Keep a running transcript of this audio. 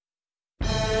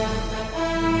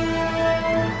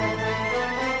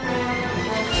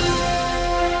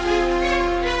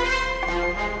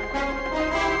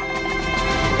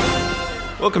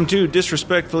Welcome to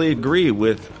Disrespectfully Agree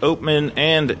with Oatman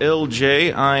and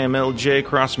LJ. I am LJ.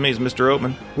 Across from me is Mr.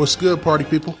 Oatman. What's good, party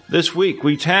people? This week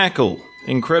we tackle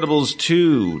Incredibles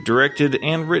 2, directed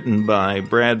and written by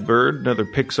Brad Bird, another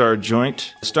Pixar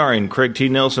joint, starring Craig T.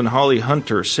 Nelson, Holly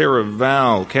Hunter, Sarah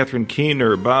Vowell, Catherine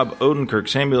Keener, Bob Odenkirk,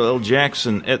 Samuel L.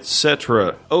 Jackson,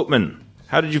 etc. Oatman,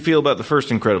 how did you feel about the first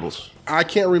Incredibles? I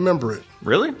can't remember it.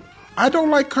 Really? I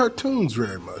don't like cartoons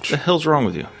very much. What the hell's wrong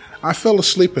with you? I fell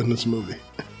asleep in this movie.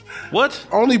 What?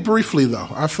 Only briefly, though.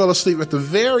 I fell asleep at the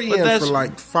very end for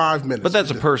like 5 minutes. But that's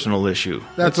a personal issue.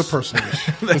 That's a personal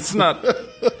issue. That's not...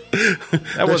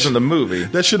 That wasn't the movie.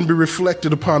 That shouldn't be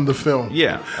reflected upon the film.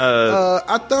 Yeah.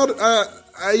 I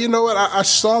thought, you know what? I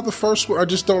saw the first one. I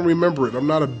just don't remember it. I'm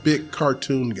not a big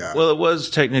cartoon guy. Well, it was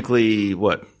technically,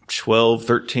 12,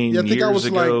 13 years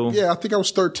ago? I think I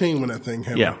was 13 when that thing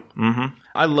came out. Yeah. Mm-hmm.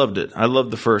 I loved it. I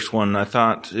loved the first one. I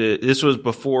thought this was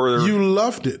before... You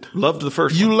loved it. Loved the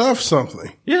first one. You love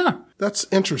something. Yeah. That's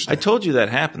interesting. I told you that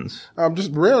happens.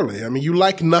 Just rarely. I mean, you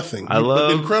like nothing. But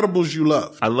The Incredibles you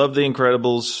love. I love The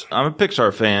Incredibles. I'm a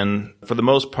Pixar fan for the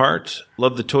most part.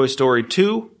 Love the Toy Story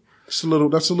 2. That's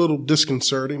a little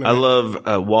disconcerting. I love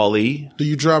WALL-E. Do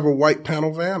you drive a white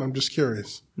panel van? I'm just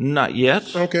curious. Not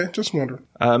yet. Okay, just wondering.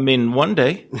 I mean, one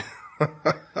day.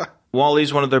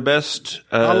 WALL-E's one of their best.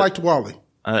 I liked WALL-E.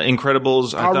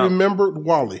 Incredibles. I remembered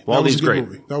WALL-E. WALL-E's great.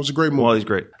 Movie. That was a great movie. WALL-E's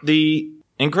great. The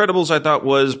Incredibles, I thought,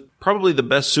 was probably the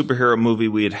best superhero movie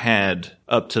we had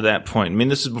up to that point. I mean,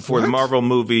 this is before the Marvel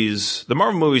movies. The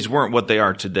Marvel movies weren't what they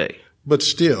are today. But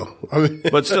still,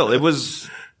 it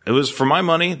was for my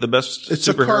money the best it's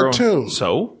superhero. It's a cartoon.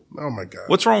 So? Oh my God.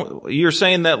 What's wrong? You're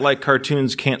saying that like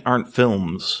cartoons aren't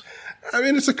films. I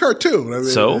mean, it's a cartoon.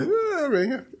 So?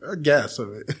 I guess. I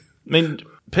mean,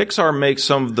 Pixar makes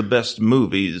some of the best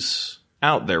movies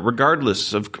out there,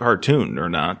 regardless of cartoon or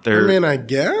not. I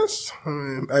guess.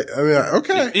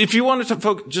 Okay. If you wanted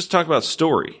to just talk about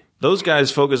story, those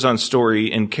guys focus on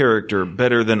story and character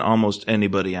better than almost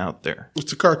anybody out there.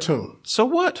 It's a cartoon. So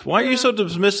what? Why are you so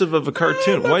dismissive of a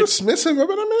cartoon? I'm not dismissive of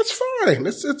it. I mean, it's fine.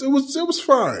 It was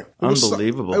fine.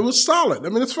 Unbelievable. It was solid. I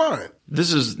mean, it's fine.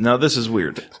 This is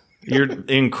weird. You're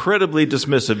incredibly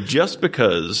dismissive just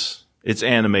because it's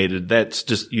animated. That's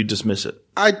just, you dismiss it.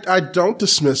 I don't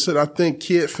dismiss it. I think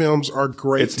kid films are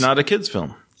great. It's not a kid's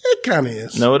film. It kind of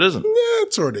is. No, it isn't. Yeah,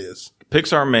 it sort of is.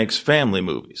 Pixar makes family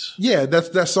movies. Yeah,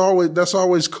 that's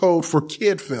always code for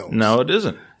kid films. No, it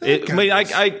isn't.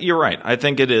 You're right. I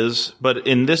think it is, but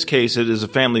in this case, it is a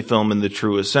family film in the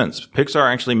truest sense.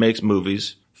 Pixar actually makes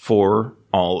movies for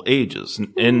all ages,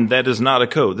 and that is not a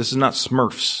code. This is not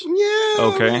Smurfs. Yeah,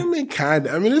 okay. I mean, kind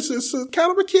of. I mean, it's a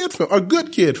kind of a kid film, a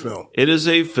good kid film. It is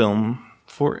a film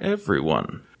for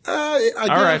everyone. I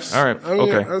guess. All right.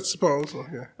 Okay. I suppose.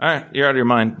 Okay. All right. You're out of your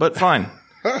mind, but fine.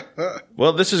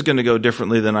 Well, this is going to go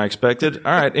differently than I expected.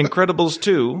 All right. Incredibles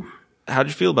 2. How'd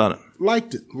you feel about it?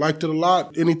 Liked it a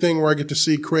lot. Anything where I get to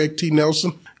see Craig T.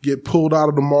 Nelson get pulled out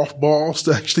of the mothballs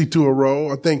to actually do a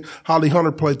role. I think Holly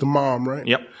Hunter played the mom, right?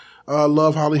 Yep.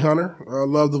 Love Holly Hunter.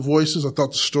 Love the voices. I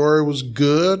thought the story was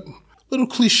good. A little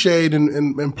cliched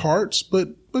in parts,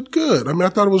 but good. I mean, I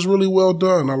thought it was really well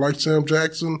done. I liked Sam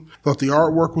Jackson. Thought the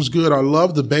artwork was good. I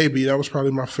loved the baby. That was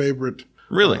probably my favorite.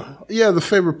 Really? Yeah, the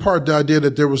favorite part that I did,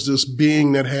 that there was this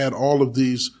being that had all of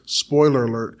these, spoiler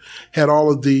alert, had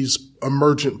all of these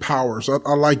emergent powers. I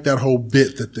like that whole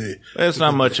bit that they... It's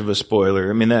not much of a spoiler.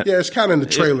 I mean, that... Yeah, it's kind of in the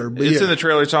trailer. It's in the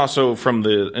trailer. It's also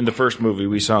in the first movie,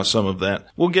 we saw some of that.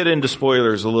 We'll get into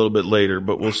spoilers a little bit later,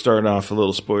 but we'll start off a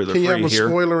little spoiler free here. Can you have a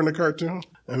spoiler in the cartoon?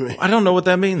 I don't know what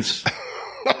that means.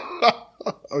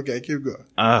 Okay, keep going.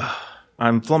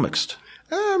 I'm flummoxed.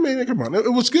 I mean, come on.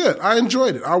 It was good. I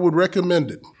enjoyed it. I would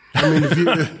recommend it. I mean,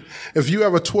 if you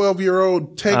have a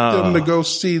 12-year-old, take them to go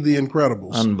see The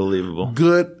Incredibles. Unbelievable.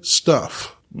 Good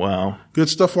stuff. Wow. Good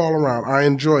stuff all around. I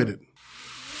enjoyed it.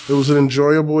 It was an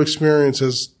enjoyable experience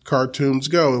as cartoons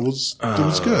go. It was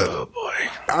good. Oh boy.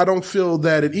 I don't feel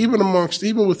that even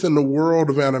within the world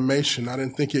of animation, I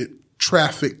didn't think it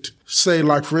trafficked, say,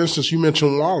 like, for instance, you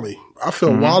mentioned WALL-E. I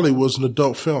felt WALL-E was an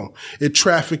adult film. It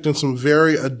trafficked in some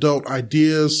very adult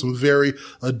ideas, some very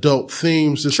adult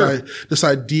themes. This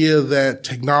idea that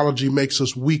technology makes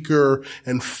us weaker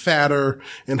and fatter,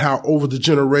 and how over the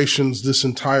generations, this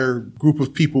entire group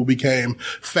of people became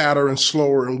fatter and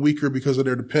slower and weaker because of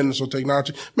their dependence on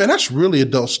technology. Man, that's really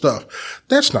adult stuff.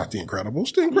 That's not The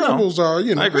Incredibles. The Incredibles are,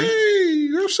 I agree. Hey,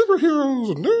 you're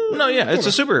superheroes. No, yeah, it's a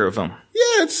superhero film.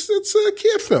 Yeah, it's a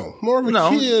kid film. More of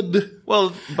a kid.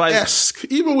 Well,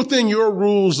 even within your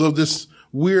rules of this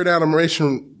weird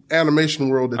animation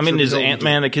world. That is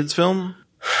Ant-Man a kid's film?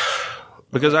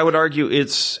 Because I would argue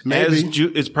it's Maybe.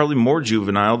 it's probably more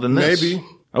juvenile than this. Maybe.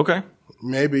 Okay.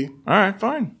 Maybe. All right,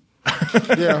 fine.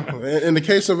 Yeah. In the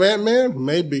case of Ant-Man,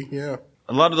 maybe. Yeah.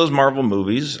 A lot of those Marvel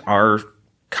movies are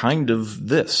kind of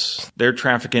this. They're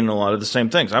trafficking a lot of the same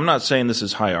things. I'm not saying this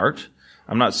is high art.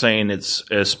 I'm not saying it's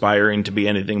aspiring to be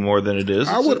anything more than it is.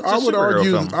 I would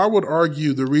argue film. I would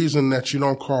argue the reason that you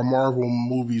don't call Marvel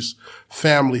movies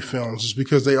family films is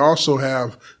because they also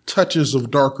have touches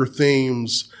of darker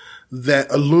themes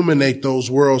that illuminate those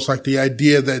worlds, like the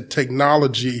idea that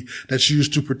technology that's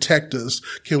used to protect us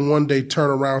can one day turn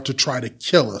around to try to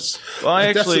kill us.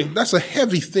 Well, That's a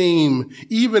heavy theme,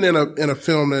 even in a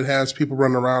film that has people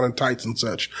running around in tights and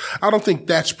such. I don't think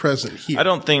that's present here. I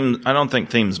don't think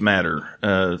themes matter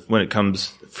when it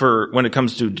comes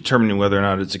to determining whether or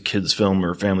not it's a kids' film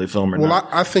or a family film or not. Well,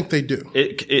 I think they do.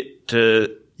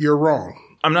 You're wrong.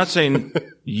 I'm not saying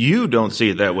you don't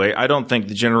see it that way. I don't think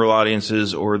the general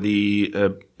audiences or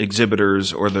the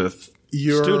exhibitors or the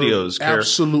studios care.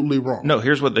 Absolutely wrong. No,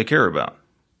 here's what they care about.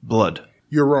 Blood.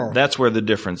 You're wrong. That's where the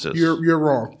difference is. You're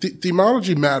wrong.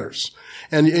 Themology matters.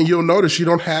 And you'll notice you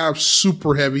don't have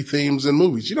super heavy themes in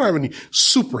movies. You don't have any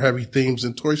super heavy themes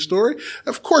in Toy Story.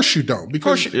 Of course you don't.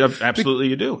 Because, of course, absolutely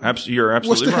you do. You're absolutely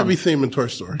what's the wrong. heavy theme in Toy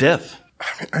Story? Death.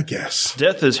 I guess.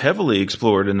 Death is heavily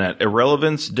explored in that.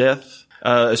 Irrelevance, death.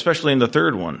 Especially in the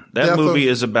third one. That movie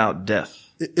is about death.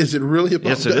 Is it really about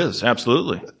death? Yes, it is.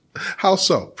 Absolutely. How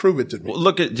so? Prove it to me.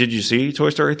 Well, did you see Toy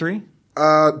Story 3?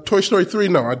 Toy Story 3,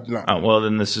 no, I did not. Oh, well,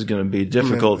 then this is going to be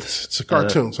difficult. It's a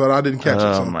cartoon, so I didn't catch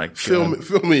it. So my God.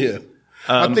 Fill me in.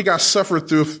 I think I suffered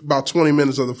through about 20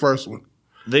 minutes of the first one.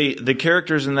 The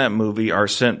characters in that movie are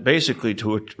sent basically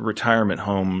to a retirement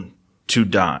home to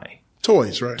die.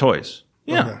 Toys, right? Toys.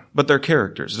 Yeah, Okay. But they're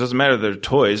characters. It doesn't matter they're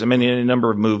toys. I mean, any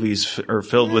number of movies are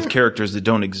filled with characters that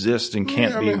don't exist and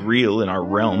can't be real in our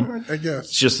realm. I guess.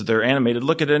 It's just that they're animated.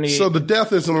 Look at any... So the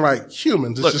death isn't like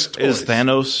humans. It's Look, just toys. is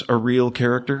Thanos a real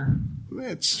character?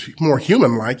 It's more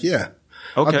human-like, yeah.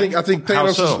 Okay. I think How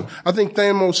Thanos. so?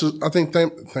 Thanos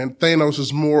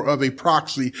is more of a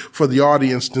proxy for the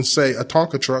audience than say a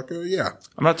Tonka truck. Yeah.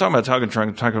 I'm not talking about Tonka Truck.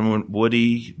 I'm talking about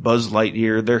Woody, Buzz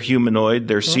Lightyear. They're humanoid.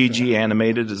 They're CG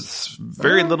animated. It's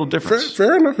very little difference.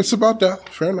 Fair enough. It's about death.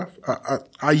 Fair enough.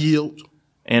 I yield.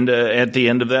 And at the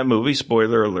end of that movie,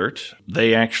 spoiler alert,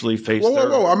 they actually face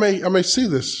Whoa! I may see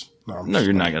this. No,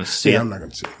 you're not going to see it. I'm not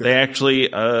going to see it. They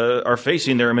actually are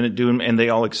facing their imminent doom, and they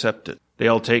all accept it. They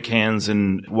all take hands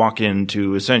and walk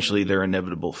into essentially their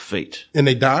inevitable fate. And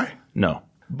they die? No.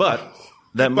 But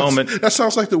that moment... That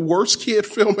sounds like the worst kid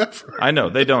film ever. I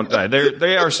know. They don't die.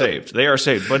 They are saved. They are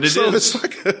saved. But it's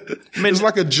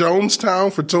like a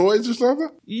Jonestown for toys or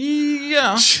something?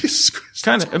 Yeah. Jesus Christ.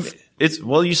 Kind of.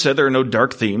 Well, you said there are no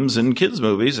dark themes in kids'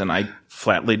 movies, and I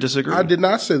flatly disagree. I did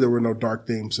not say there were no dark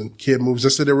themes in kid movies. I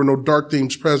said there were no dark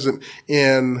themes present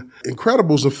in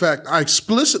Incredibles. In fact, I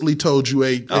explicitly told you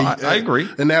I agree.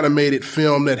 an animated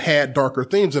film that had darker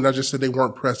themes, and I just said they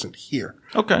weren't present here.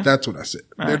 Okay. That's what I said.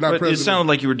 They're not present. It sounded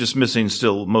like you were dismissing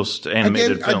still most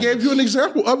animated films. I gave you an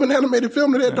example of an animated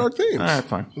film that had dark themes. All right,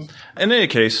 fine. In any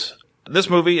case, this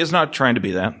movie is not trying to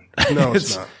be that. No,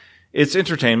 it's not. It's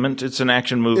entertainment. It's an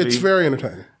action movie. It's very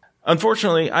entertaining.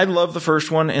 Unfortunately, I love the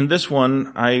first one, and this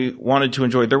one I wanted to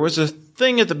enjoy. There was a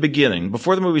thing at the beginning,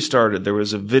 before the movie started, there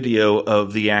was a video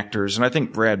of the actors, and I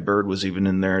think Brad Bird was even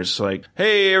in there. It's like,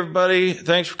 hey, everybody,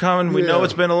 thanks for coming. We know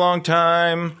it's been a long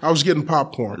time. I was getting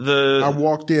popcorn. I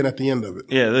walked in at the end of it.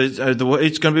 Yeah,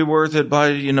 it's going to be worth it,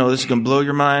 but, this is going to blow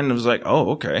your mind. I was like,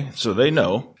 oh, okay. So they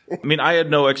know. I mean, I had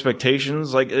no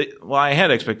expectations. I had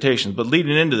expectations, but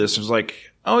leading into this, it was like,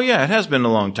 oh yeah, it has been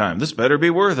a long time. This better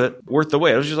be worth it. Worth the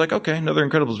wait. I was just like, okay, another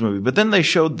Incredibles movie. But then they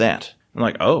showed that. I'm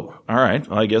like, oh, all right.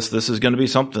 Well, I guess this is going to be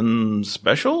something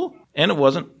special. And it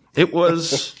wasn't. It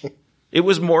was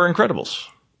more Incredibles,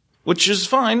 which is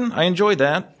fine. I enjoyed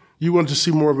that. You wanted to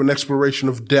see more of an exploration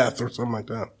of death or something like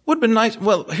that. Would have been nice.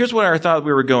 Well, here's where I thought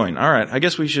we were going. All right. I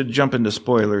guess we should jump into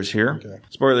spoilers here. Okay.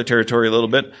 Spoiler territory a little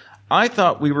bit. I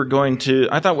thought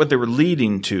what they were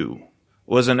leading to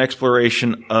was an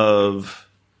exploration of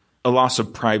a loss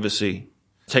of privacy,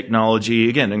 technology,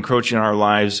 again, encroaching on our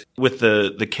lives with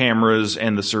the cameras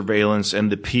and the surveillance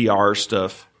and the PR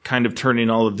stuff, kind of turning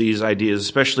all of these ideas,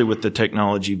 especially with the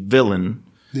technology villain.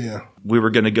 Yeah. We were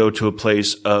going to go to a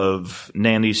place of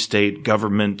nanny state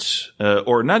government,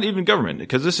 or not even government,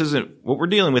 because what we're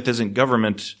dealing with isn't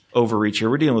government overreach here.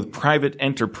 We're dealing with private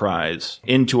enterprise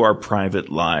into our private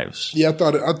lives. Yeah, I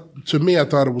thought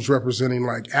it was representing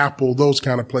like Apple, those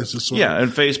kind of places.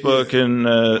 And Facebook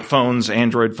and phones,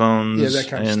 Android phones, that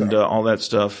kind of and stuff. all that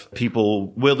stuff.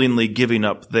 People willingly giving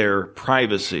up their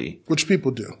privacy. Which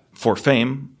people do. For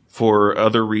fame, for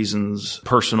other reasons,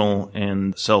 personal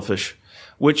and selfish,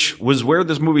 which was where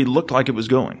this movie looked like it was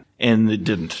going. And it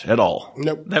didn't at all.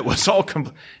 Nope. That was all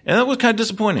and that was kind of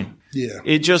disappointing. Yeah.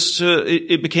 It just,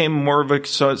 it became more of a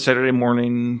Saturday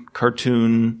morning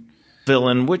cartoon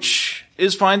villain, which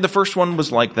is fine. The first one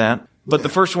was like that, but the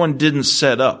first one didn't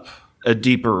set up a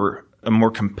deeper, a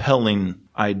more compelling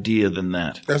idea than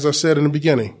that. As I said in the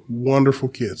beginning, wonderful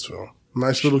kids film.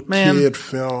 Nice little kid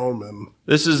film, and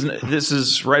this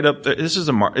is right up there. This is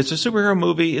it's a superhero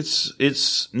movie.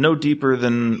 It's no deeper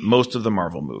than most of the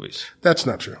Marvel movies. That's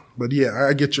not true, but yeah,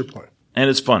 I get your point. And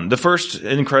it's fun. The first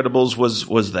Incredibles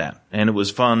was that, and it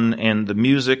was fun, and the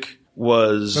music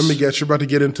was. Let me guess, you're about to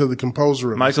get into the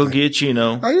composer of Michael this thing.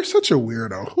 Giacchino. Oh, you're such a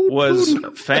weirdo. Who was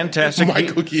fantastic.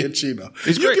 Michael Giacchino.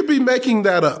 He's you great. could be making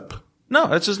that up. No,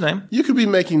 that's his name. You could be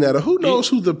making that up. Who knows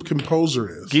who the composer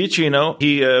is? Giacchino.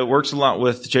 He works a lot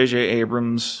with J.J.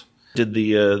 Abrams. Did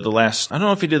the last? I don't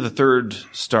know if he did the third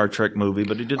Star Trek movie,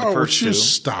 but he did the first two.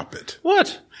 Stop it!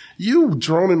 What? You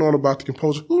droning on about the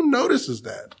composer? Who notices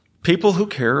that? People who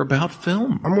care about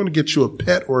film. I'm going to get you a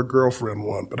pet or a girlfriend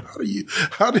one, but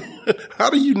how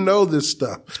do you know this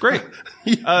stuff? It's great.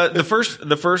 The first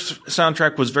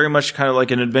soundtrack was very much kind of like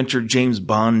an adventure James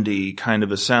Bondy kind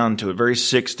of a sound to it, very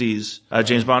 60s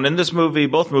James Bond. In this movie,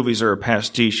 both movies are a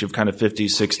pastiche of kind of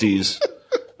 50s, 60s.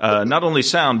 Not only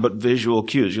sound, but visual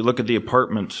cues. You look at the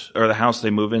apartment or the house they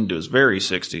move into is very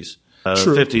 60s.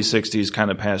 50s, 60s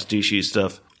kind of pastiche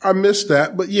stuff. I missed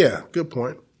that, but yeah, good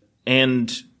point.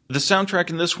 And the soundtrack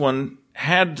in this one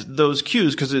had those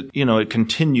cues because it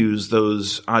continues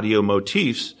those audio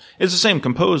motifs. It's the same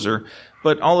composer,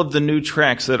 but all of the new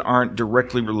tracks that aren't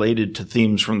directly related to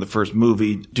themes from the first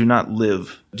movie do not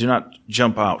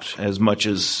jump out as much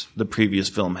as the previous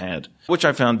film had, which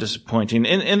I found disappointing.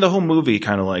 And the whole movie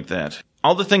kind of like that.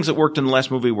 All the things that worked in the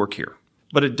last movie work here,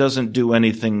 but it doesn't do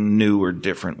anything new or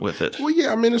different with it. Well,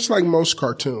 yeah, I mean, it's like most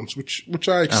cartoons, which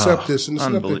I accept this, and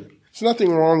there's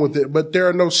nothing wrong with it, but there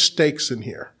are no stakes in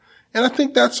here. And I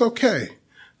think that's okay.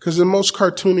 Because in most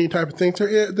cartoony type of things,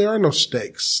 there are no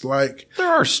stakes. Like, there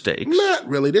are stakes. Not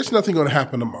really. There's nothing going to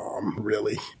happen to mom,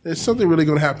 really. There's something really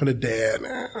going to happen to dad.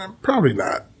 Probably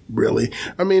not. Really.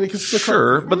 I mean,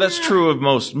 but that's true of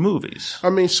most movies. I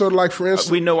mean, so like for instance,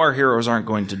 we know our heroes aren't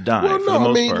going to die. Well, no,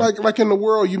 I mean, like in the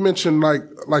world, you mentioned like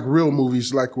real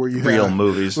movies, like where you have real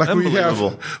movies, like where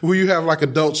you have like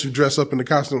adults who dress up in the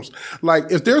costumes. Like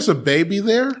if there's a baby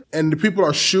there and the people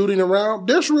are shooting around,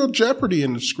 there's real jeopardy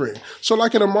in the screen. So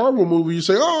like in a Marvel movie, you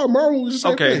say, "Oh, Marvel movie is the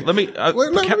same thing." Let me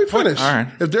finish. All right.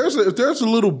 If there's a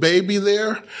little baby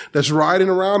there that's riding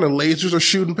around and lasers are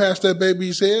shooting past that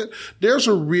baby's head, there's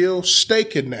a real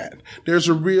stake in that. There's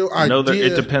a real idea. No,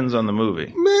 it depends on the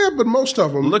movie. Man, but most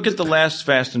of them. Look at the last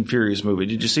Fast and Furious movie.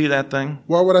 Did you see that thing?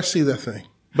 Why would I see that thing?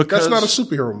 Because that's not a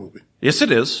superhero movie. Yes,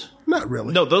 it is. Not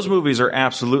really. No, those movies are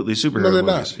absolutely superhero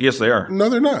movies. Not. Yes, they are. No,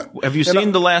 they're not. Have you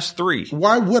seen the last three?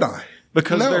 Why would I?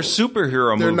 Because they're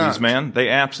superhero movies, man. They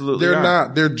absolutely are. They're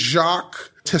not. They're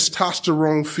jock,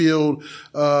 testosterone-filled,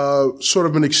 sort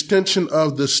of an extension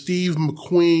of the Steve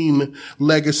McQueen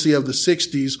legacy of the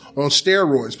 60s on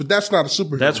steroids. But that's not a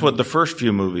superhero That's what the first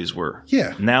few movies were.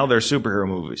 Yeah. Now they're superhero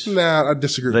movies. Nah, I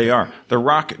disagree. They are. The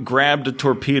Rock grabbed a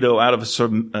torpedo out of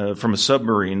from a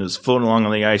submarine, is floating along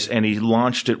on the ice, and he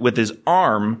launched it with his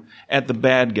arm at the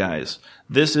bad guys.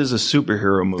 This is a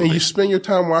superhero movie. And you spend your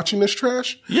time watching this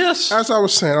trash? Yes. As I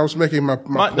was saying, I was making my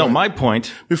point. No, my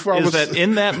point is that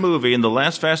in that movie, in the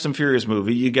last Fast and Furious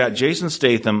movie, you got Jason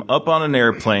Statham up on an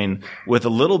airplane with a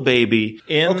little baby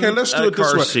in a car seat. Okay, let's do it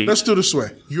this way. Let's do it this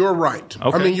way. You're right.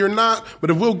 Okay. I mean, you're not, but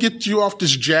if we'll get you off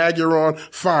this jag you're on,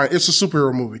 fine. It's a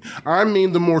superhero movie. I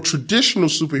mean the more traditional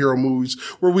superhero movies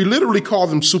where we literally call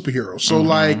them superheroes. So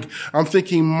like, I'm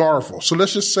thinking Marvel. So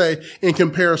let's just say in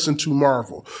comparison to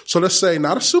Marvel. So let's say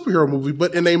not a superhero movie,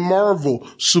 but in a Marvel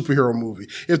superhero movie.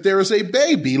 If there is a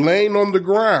baby laying on the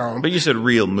ground. But you said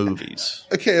real movies.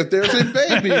 Okay, if there's a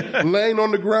baby laying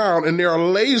on the ground and there are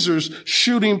lasers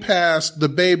shooting past the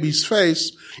baby's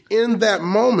face, in that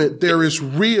moment, there is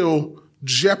real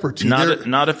jeopardy.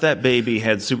 Not if that baby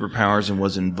had superpowers and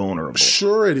was invulnerable.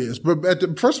 Sure it is.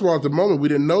 But first of all, at the moment, we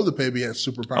didn't know the baby had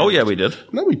superpowers. Oh, yeah, we did.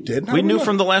 No, we didn't. We knew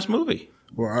from the last movie.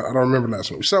 Well, I don't remember last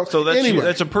movie. So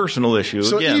that's a personal issue.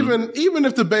 So again. even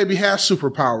if the baby has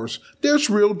superpowers, there's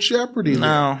real jeopardy there.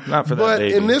 No, not for that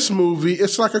baby. But in this movie,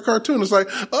 it's like a cartoon. It's like,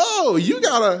 oh, you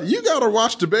gotta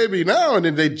watch the baby now, and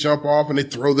then they jump off and they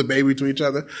throw the baby to each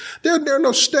other. There are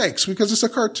no stakes because it's a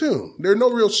cartoon. There are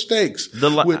no real stakes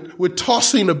with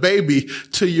tossing a baby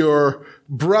to your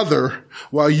brother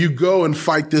while you go and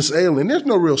fight this alien. There's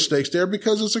no real stakes there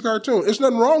because it's a cartoon. There's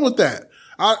nothing wrong with that.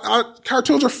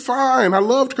 Cartoons are fine. I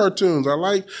loved cartoons. I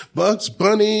like Bugs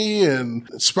Bunny and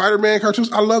Spider-Man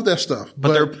cartoons. I love that stuff.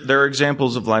 But there are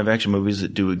examples of live action movies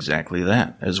that do exactly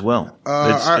that as well.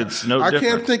 It's no different. I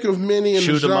can't think of many in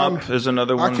Shoot the 'em genre. Up is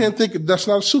another one. I can't think. That's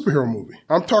not a superhero movie.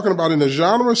 I'm talking about in the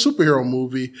genre superhero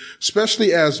movie,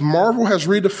 especially as Marvel has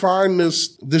redefined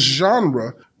this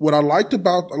genre. What I liked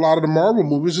about a lot of the Marvel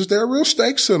movies is there are real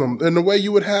stakes in them in the way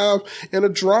you would have in a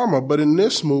drama. But in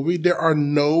this movie, there are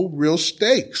no real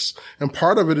stakes. And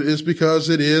part of it is because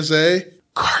it is a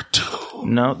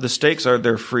cartoon. No, the stakes are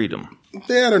their freedom.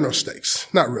 There are no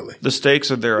stakes. Not really. The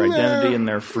stakes are their identity and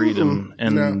their freedom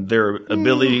and their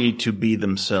ability to be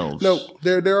themselves. No,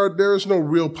 there is no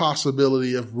real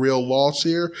possibility of real loss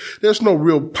here. There's no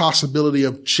real possibility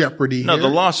of jeopardy No, here. the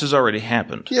loss has already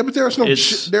happened. Yeah, but there is no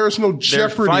jeopardy. They're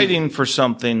fighting for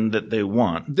something that they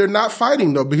want. They're not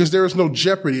fighting though, because there is no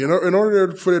jeopardy. In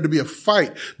order for there to be a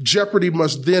fight, jeopardy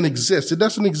must then exist. It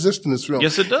doesn't exist in this film.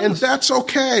 Yes, it does. And that's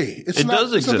okay. It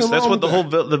does exist. That's what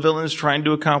the villain's trying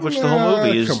to accomplish the whole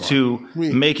movie is to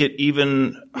make it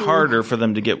even harder for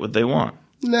them to get what they want.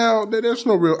 No, there's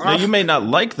no real. Now, you may not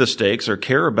like the stakes or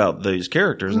care about these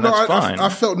characters, and that's fine. I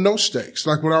felt no stakes.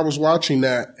 Like when I was watching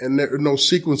that, and there were no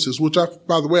sequences, which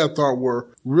by the way, I thought were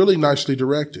really nicely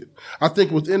directed. I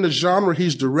think within the genre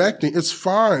he's directing, it's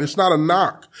fine. It's not a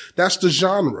knock. That's the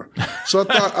genre. So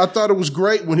I thought it was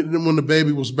great when the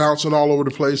baby was bouncing all over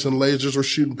the place and lasers were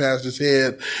shooting past his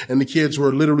head, and the kids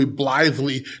were literally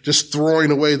blithely just throwing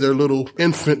away their little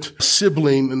infant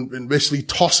sibling and basically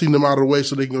tossing them out of the way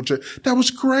so they can go check. That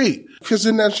was great. Because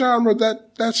in that genre,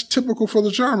 that's typical for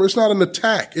the genre. It's not an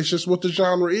attack. It's just what the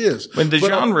genre is. When the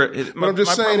my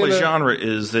problem with genre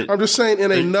is that I'm just saying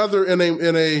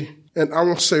and I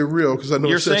won't say real because I know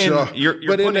it sets you off.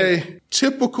 But in a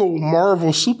typical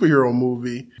Marvel superhero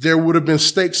movie, there would have been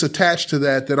stakes attached to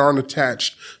that aren't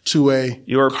attached to a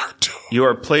cartoon.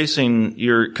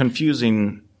 You're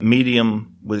confusing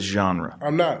medium with genre.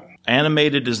 I'm not.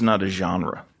 Animated is not a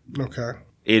genre. Okay.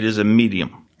 It is a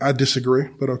medium. I disagree,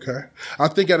 but okay. I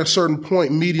think at a certain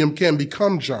point, medium can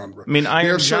become genre. I mean,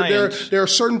 Iron Giant. There are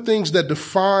certain things that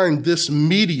define this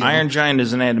medium. Iron Giant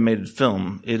is an animated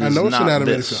film. I know it's an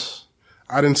animated film.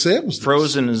 I didn't say it was this.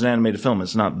 Frozen is an animated film.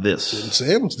 It's not this. I didn't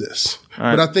say it was this.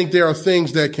 Right. But I think there are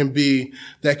things that can be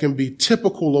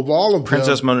typical of all of them.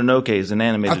 Princess Mononoke is an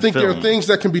animated film. I think there are things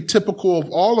that can be typical of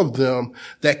all of them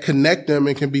that connect them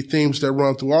and can be themes that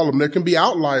run through all of them. There can be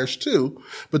outliers too,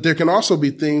 but there can also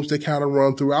be themes that kind of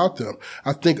run throughout them.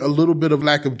 I think a little bit of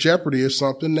lack of jeopardy is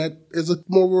something that is a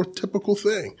more typical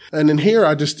thing. And in here,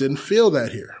 I just didn't feel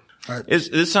that here.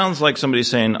 It sounds like somebody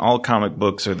saying all comic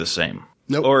books are the same.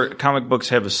 Nope. Or comic books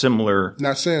have a similar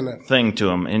not saying that thing to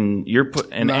them, and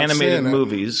animated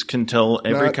movies can tell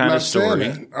every kind of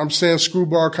story. I'm saying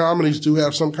screwball comedies do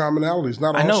have some commonalities.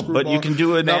 Not I know, but you can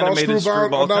do an animated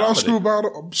screwball comedy. Not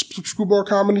all screwball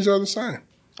comedies are the same.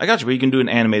 I got you, but you can do an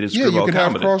animated screwball comedy. Yeah,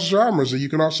 you can have cross genres, and you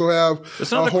can also have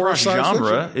it's not a cross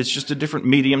genre. It's just a different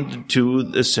medium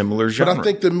to a similar genre. But I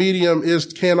think the medium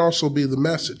can also be the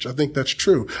message. I think that's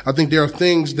true. I think there are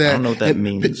things that I don't know what that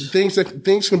means.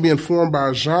 Things can be informed by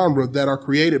a genre that are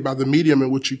created by the medium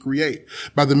in which you create.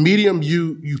 By the medium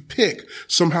you pick,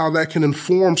 somehow that can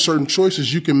inform certain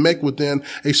choices you can make within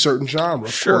a certain genre.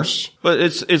 Of course. But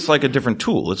it's like a different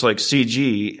tool. It's like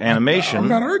CG animation. I'm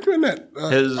not arguing that.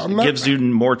 Gives you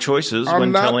more choices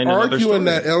when telling another story. I'm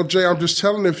not arguing that, LJ. I'm just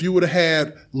telling you, if you would have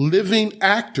had living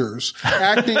actors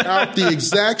acting out the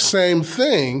exact same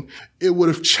thing, it would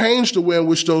have changed the way in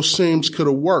which those scenes could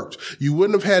have worked. You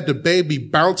wouldn't have had the baby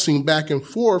bouncing back and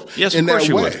forth in that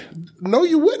way. Would. No,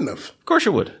 you wouldn't have. Of course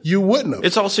you would. You wouldn't have.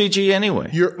 It's all CG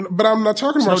anyway. But I'm not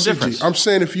talking about CG. Difference. I'm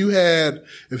saying if you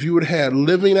would have had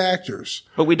living actors.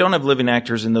 But we don't have living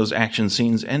actors in those action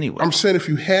scenes anyway. I'm saying if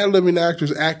you had living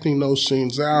actors acting those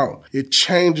scenes out, it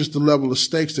changes the level of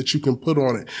stakes that you can put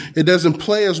on it. It doesn't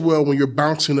play as well when you're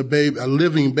bouncing a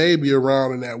living baby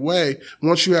around in that way.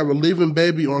 Once you have a living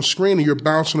baby on screen and you're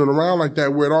bouncing it around like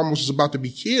that where it almost is about to be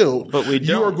killed,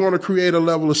 you are going to create a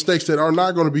level of stakes that are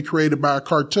not going to be created by a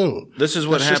cartoon. This is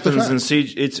what happens in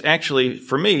CG. It's actually,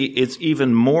 for me, it's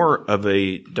even more of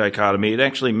a dichotomy. It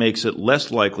actually makes it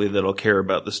less likely that I'll care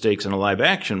about the stakes in a live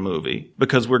action movie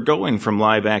because we're going from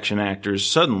live action actors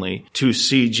suddenly to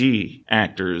CG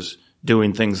actors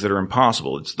doing things that are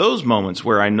impossible. It's those moments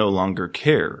where I no longer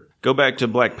care. Go back to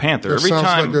Black Panther.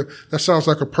 That sounds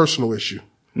like a personal issue.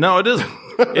 No, it isn't.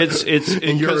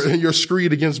 And you're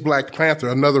screed against Black Panther,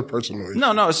 another personal issue.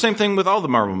 No, same thing with all the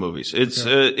Marvel movies. It's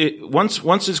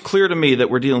once it's clear to me that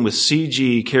we're dealing with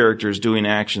CG characters doing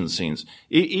action scenes,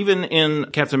 even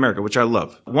in Captain America, which I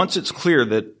love. Once it's clear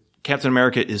that Captain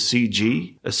America is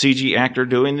CG, a CG actor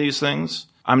doing these things,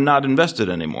 I'm not invested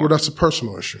anymore. Well, that's a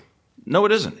personal issue. No,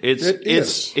 it isn't. It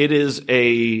is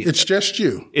It's just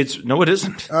you. No, it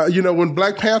isn't. When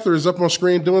Black Panther is up on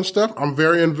screen doing stuff, I'm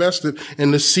very invested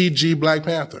in the CG Black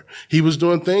Panther. He was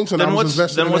doing things, and I was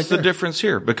invested in that. Then what's the difference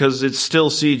here? Because it's still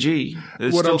CG.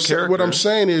 It's still characters. What I'm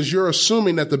saying is you're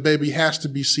assuming that the baby has to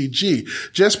be CG.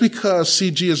 Just because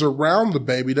CG is around the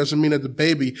baby doesn't mean that the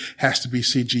baby has to be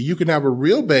CG. You can have a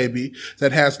real baby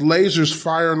that has lasers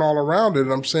firing all around it,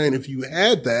 and I'm saying if you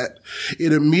had that,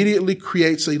 it immediately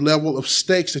creates a level of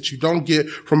stakes that you don't get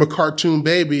from a cartoon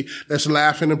baby that's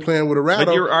laughing and playing with a rattle.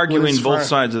 But you're arguing both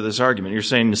sides of this argument. You're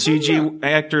saying the CG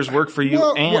actors work for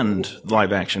you and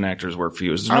live action actors work for you.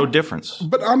 There's no difference.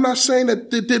 But I'm not saying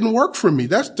that it didn't work for me.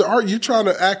 That's the art. You're trying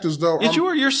to act as though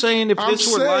you're saying if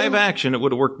this were live action, it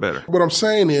would have worked better. What I'm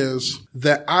saying is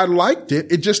that I liked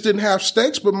it. It just didn't have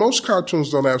stakes, but most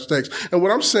cartoons don't have stakes. And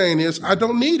what I'm saying is I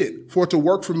don't need it for it to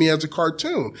work for me as a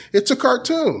cartoon. It's a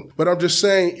cartoon. But I'm just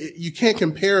saying you can't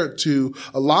compare it to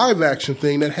a live action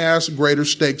thing that has greater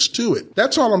stakes to it.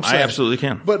 That's all I'm saying. I absolutely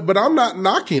can. But I'm not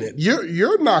knocking it.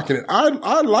 You're knocking it.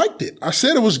 I liked it. I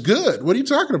said it was good. What are you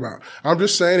talking about? I'm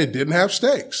just saying it didn't have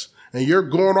stakes. And you're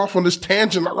going off on this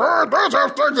tangent like, it does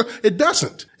have stakes. It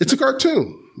doesn't. It's a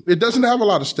cartoon. It doesn't have a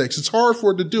lot of stakes. It's hard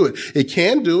for it to do it. It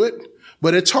can do it,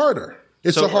 but it's harder.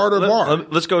 It's a harder bar.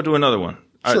 Let's go to another one.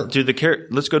 Sure.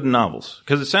 Let's go to novels,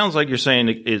 because it sounds like you're saying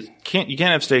you can't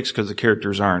have stakes because the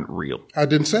characters aren't real. I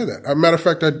didn't say that. As a matter of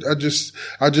fact, I just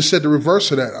said the reverse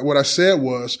of that. What I said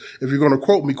was, if you're going to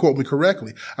quote me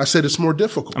correctly. I said it's more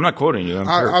difficult. I'm not quoting you.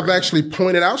 I've actually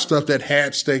pointed out stuff that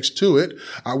had stakes to it.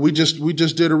 We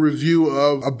just did a review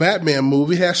of a Batman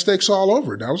movie. It had stakes all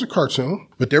over it. That was a cartoon,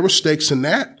 but there were stakes in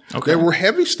that. Okay. There were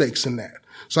heavy stakes in that.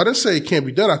 So I didn't say it can't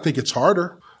be done. I think it's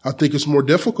harder. I think it's more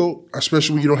difficult,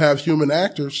 especially when you don't have human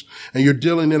actors and you're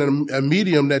dealing in a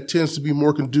medium that tends to be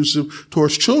more conducive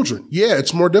towards children. Yeah,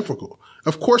 it's more difficult.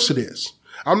 Of course it is.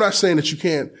 I'm not saying that you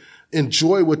can't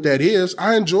enjoy what that is.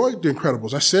 I enjoyed The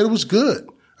Incredibles. I said it was good.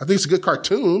 I think it's a good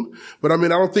cartoon, but I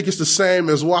don't think it's the same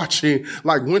as watching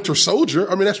like Winter Soldier.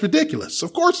 That's ridiculous.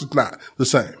 Of course it's not the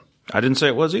same. I didn't say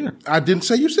it was either. I didn't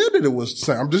say you said that it was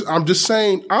the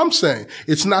same. I'm saying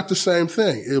it's not the same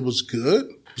thing. It was good.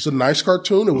 It's a nice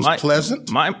cartoon. It was pleasant.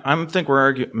 I think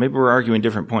maybe we're arguing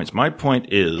different points. My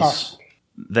point is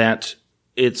that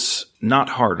it's not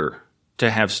harder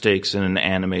to have stakes in an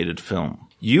animated film.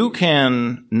 You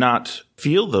can not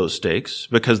feel those stakes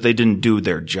because they didn't do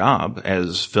their job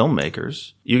as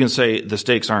filmmakers. You can say the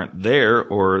stakes aren't there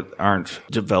or aren't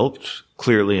developed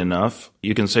clearly enough.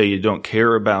 You can say you don't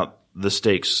care about the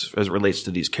stakes as it relates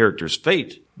to these characters'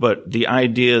 fate. But the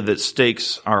idea that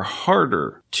stakes are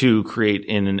harder to create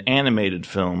in an animated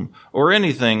film or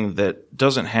anything that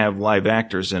doesn't have live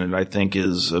actors in it, I think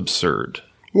is absurd.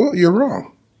 Well, you're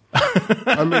wrong.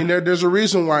 There's a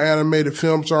reason why animated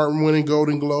films aren't winning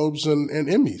Golden Globes and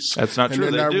Emmys. That's not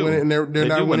true. They do. They're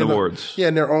not winning awards.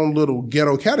 In their own little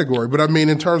ghetto category. But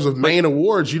in terms of main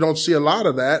awards, you don't see a lot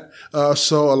of that.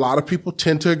 So a lot of people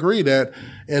tend to agree that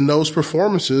in those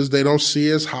performances, they don't see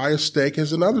as high a stake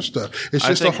as in other stuff. It's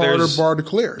just a harder bar to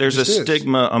clear. There's a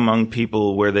stigma among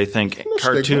people where they think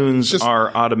cartoons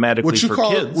are automatically for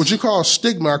kids. What you call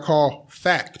stigma, I call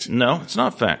fact. No, it's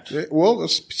not fact.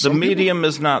 The medium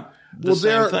is not the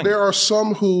same thing. There are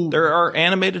some who... There are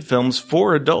animated films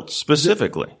for adults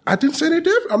specifically. I didn't say they're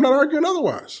different. I'm not arguing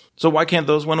otherwise. So why can't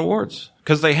those win awards?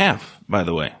 Because they have, by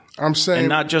the way. I'm saying... And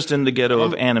not just in the ghetto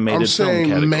of animated film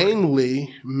category. I'm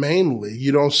saying mainly,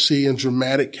 you don't see in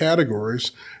dramatic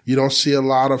categories, you don't see a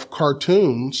lot of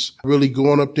cartoons really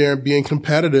going up there and being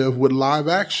competitive with live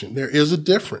action. There is a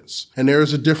difference. And there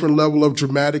is a different level of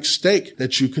dramatic stake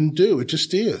that you can do. It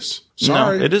just is.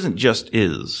 Sorry. No, it isn't just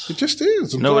is. It just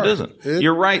is. No, it isn't.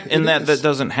 You're right in that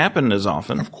doesn't happen as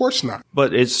often. Of course not.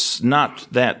 But it's not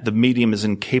that the medium is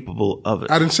incapable of it.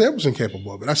 I didn't say it was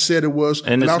incapable of it. I said it was.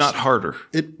 And it's not harder.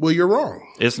 Well, you're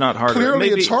wrong. It's not harder. Clearly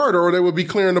it's harder, or they would be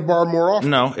clearing the bar more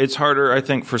often. No, it's harder, I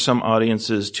think, for some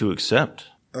audiences to accept.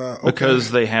 Okay.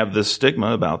 Because they have this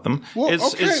stigma about them. Well,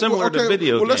 it's similar to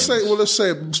video games.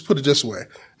 Let's put it this way,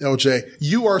 LJ.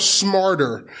 You are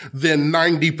smarter than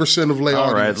 90% of lay audiences.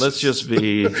 All right, let's just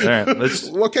be,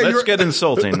 let's get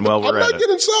insulting while we're at it. I'm not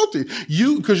getting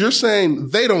insulting. Because you're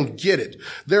saying they don't get it.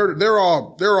 They're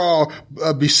all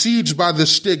besieged by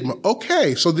this stigma.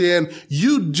 Okay, so then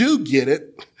you do get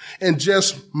it, and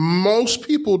just most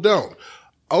people don't.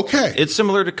 Okay. It's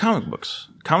similar to comic books.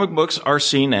 Comic books are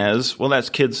seen as, well,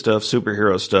 that's kid stuff,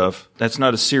 superhero stuff. That's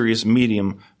not a serious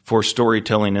medium for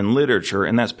storytelling in literature,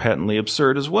 and that's patently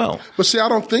absurd as well. But see, I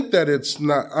don't think that it's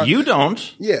not. You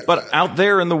don't. Yeah. But out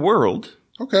there in the world,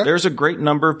 okay, there's a great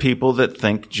number of people that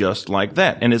think just like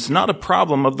that. And it's not a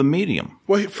problem of the medium.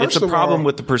 Well, it's a problem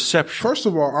with the perception. First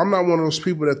of all, I'm not one of those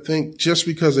people that think just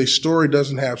because a story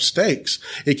doesn't have stakes,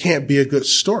 it can't be a good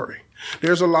story.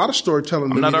 There's a lot of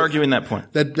storytelling. I'm not arguing that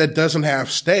point. That doesn't have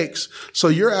stakes. So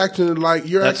you're acting like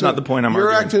you're. That's not the point I'm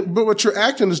arguing. But what you're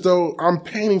acting as though I'm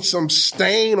painting some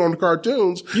stain on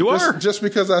cartoons. You are just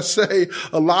because I say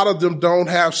a lot of them don't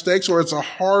have stakes, or it's a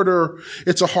harder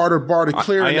bar to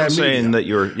clear. I am saying that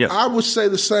you're. Yes. I would say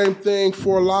the same thing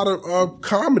for a lot of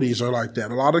comedies are like that.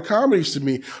 A lot of comedies to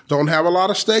me don't have a lot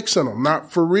of stakes in them.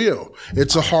 Not for real.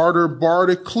 It's a harder bar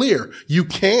to clear. You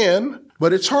can.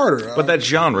 But it's harder. But that's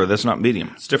genre. That's not medium.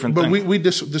 It's a different thing. But we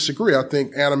disagree. I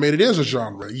think animated is a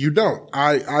genre. You don't.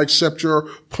 I accept your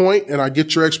point and I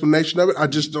get your explanation of it. I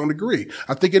just don't agree.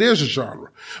 I think it is a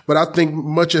genre. But I think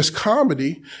much as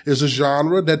comedy is a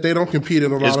genre that they don't compete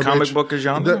in a lot of. Is comic book a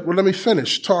genre? Well, let me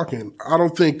finish talking. I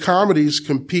don't think comedies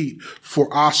compete for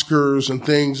Oscars and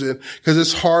things, because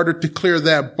it's harder to clear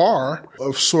that bar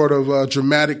of sort of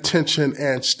dramatic tension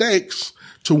and stakes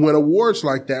to win awards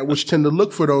like that, which tend to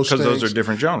look for those things. Because those are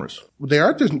different genres. They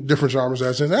are different genres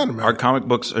as in anime. Are comic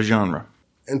books a genre?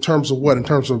 In terms of what? In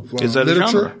terms of is that literature?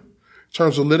 A genre? In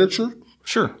terms of literature?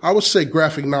 Sure. I would say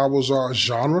graphic novels are a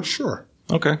genre, sure.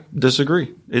 Okay.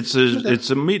 Disagree. It's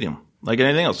a medium. Like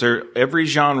anything else. Every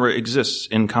genre exists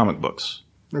in comic books.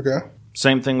 Okay.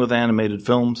 Same thing with animated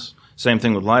films. Same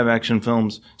thing with live action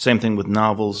films. Same thing with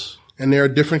novels. And there are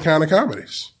different kind of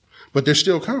comedies. But they're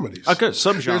still comedies. Okay,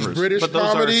 subgenres. There's British but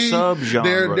those comedy. Are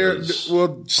subgenres.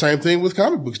 Well, same thing with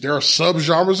comic books. There are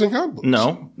subgenres in comic books.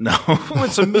 No.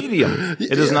 It's a medium.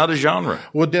 It is not a genre.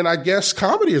 Well, then I guess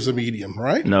comedy is a medium,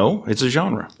 right? No, it's a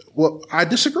genre. Well, I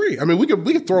disagree. I mean, we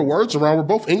can throw words around. We're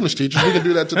both English teachers. We can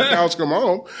do that till the cows come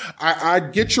home. I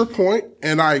get your point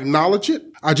and I acknowledge it.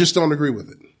 I just don't agree with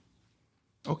it.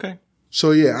 Okay.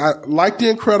 So yeah, I liked The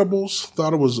Incredibles.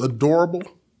 Thought it was adorable.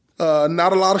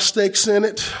 Not a lot of stakes in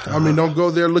it. I mean, don't go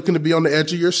there looking to be on the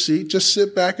edge of your seat. Just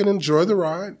sit back and enjoy the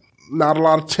ride. Not a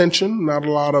lot of tension. Not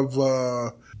a lot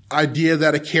of idea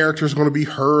that a character is going to be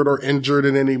hurt or injured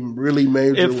in any really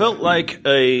major way. It felt like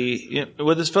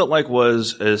what this felt like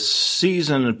was a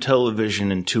season of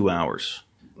television in 2 hours.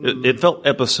 It felt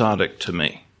episodic to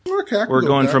me. Okay, we're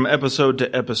going from episode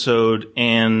to episode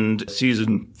and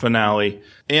season finale.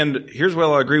 And here's where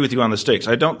I'll agree with you on the stakes.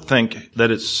 I don't think that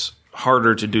it's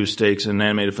harder to do stakes in an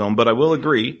animated film, but I will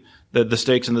agree that the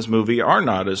stakes in this movie are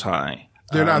not as high.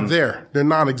 They're not there. They're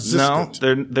non-existent.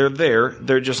 No, they're there.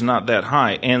 They're just not that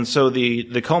high. And so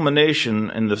the culmination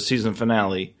in the season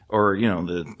finale, or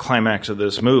the climax of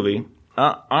this movie,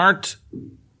 aren't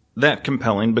that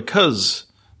compelling because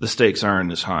the stakes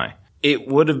aren't as high. It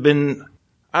would have been.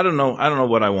 I don't know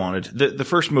what I wanted. The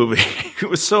first movie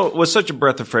was such a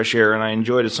breath of fresh air, and I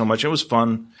enjoyed it so much. It was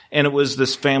fun, and it was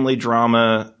this family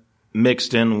drama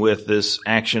mixed in with this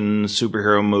action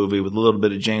superhero movie with a little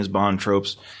bit of James Bond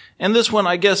tropes. And this one,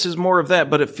 I guess, is more of that,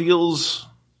 but it feels,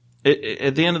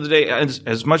 at the end of the day,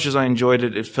 as much as I enjoyed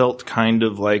it, it felt kind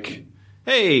of like,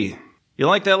 hey, you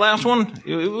like that last one?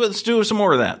 Let's do some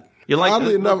more of that.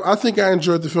 Oddly enough, I think I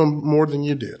enjoyed the film more than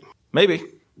you did. Maybe.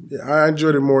 Yeah, I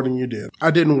enjoyed it more than you did. I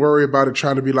didn't worry about it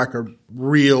trying to be like a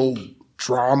real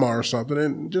drama or something,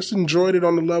 and just enjoyed it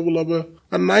on the level of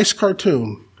a nice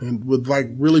cartoon and with like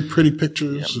really pretty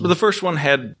pictures. Yeah, but the first one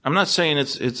had, I'm not saying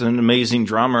it's an amazing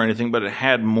drama or anything, but it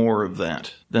had more of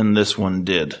that than this one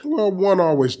did. Well, one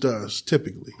always does,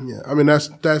 typically. Yeah. I mean,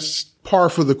 that's par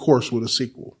for the course with a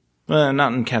sequel.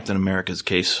 Not in Captain America's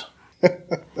case.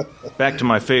 Back to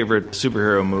my favorite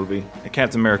superhero movie.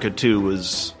 Captain America 2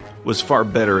 was far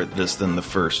better at this than the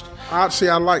first. I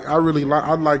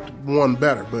liked one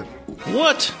better, but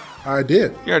what? I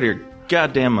did. You're out of your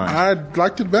goddamn mind. I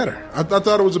liked it better. I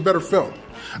thought it was a better film.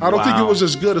 I don't think it was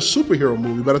as good a superhero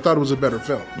movie, but I thought it was a better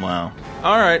film. Wow.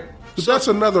 All right. But that's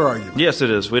another argument. Yes, it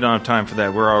is. We don't have time for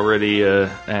that. We're already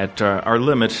at our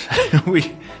limit.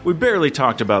 We barely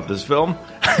talked about this film,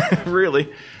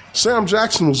 really. Sam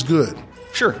Jackson was good.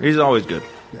 Sure, he's always good.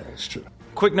 Yeah, that's true.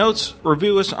 Quick notes,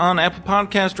 review us on Apple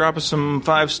Podcasts, drop us some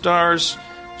 5 stars.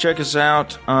 Check us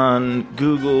out on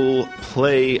Google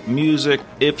Play Music.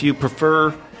 If you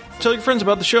prefer, tell your friends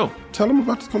about the show. Tell them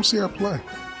about to come see our play.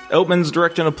 Eltman's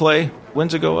directing a play.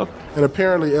 When's it go up? And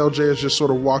apparently LJ is just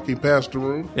sort of walking past the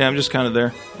room. Yeah, I'm just kind of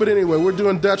there. But anyway, we're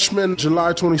doing Dutchman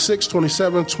July 26th,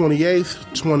 27th, 28th,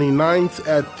 29th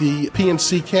at the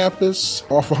PNC campus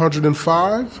off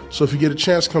 105. So if you get a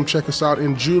chance, come check us out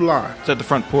in July. It's at the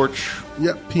front porch.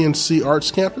 Yep, PNC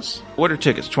Arts Campus. What are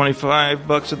tickets?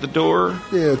 $25 at the door?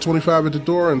 Yeah, 25 at the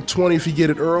door and 20 if you get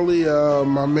it early.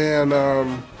 My man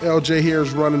LJ here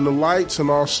is running the lights and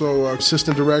also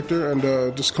assistant director.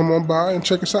 And just come on by and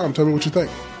check us out and tell me what you think.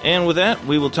 And with that,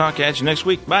 we will talk at you next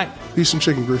week. Bye. Peace and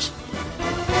chicken grease.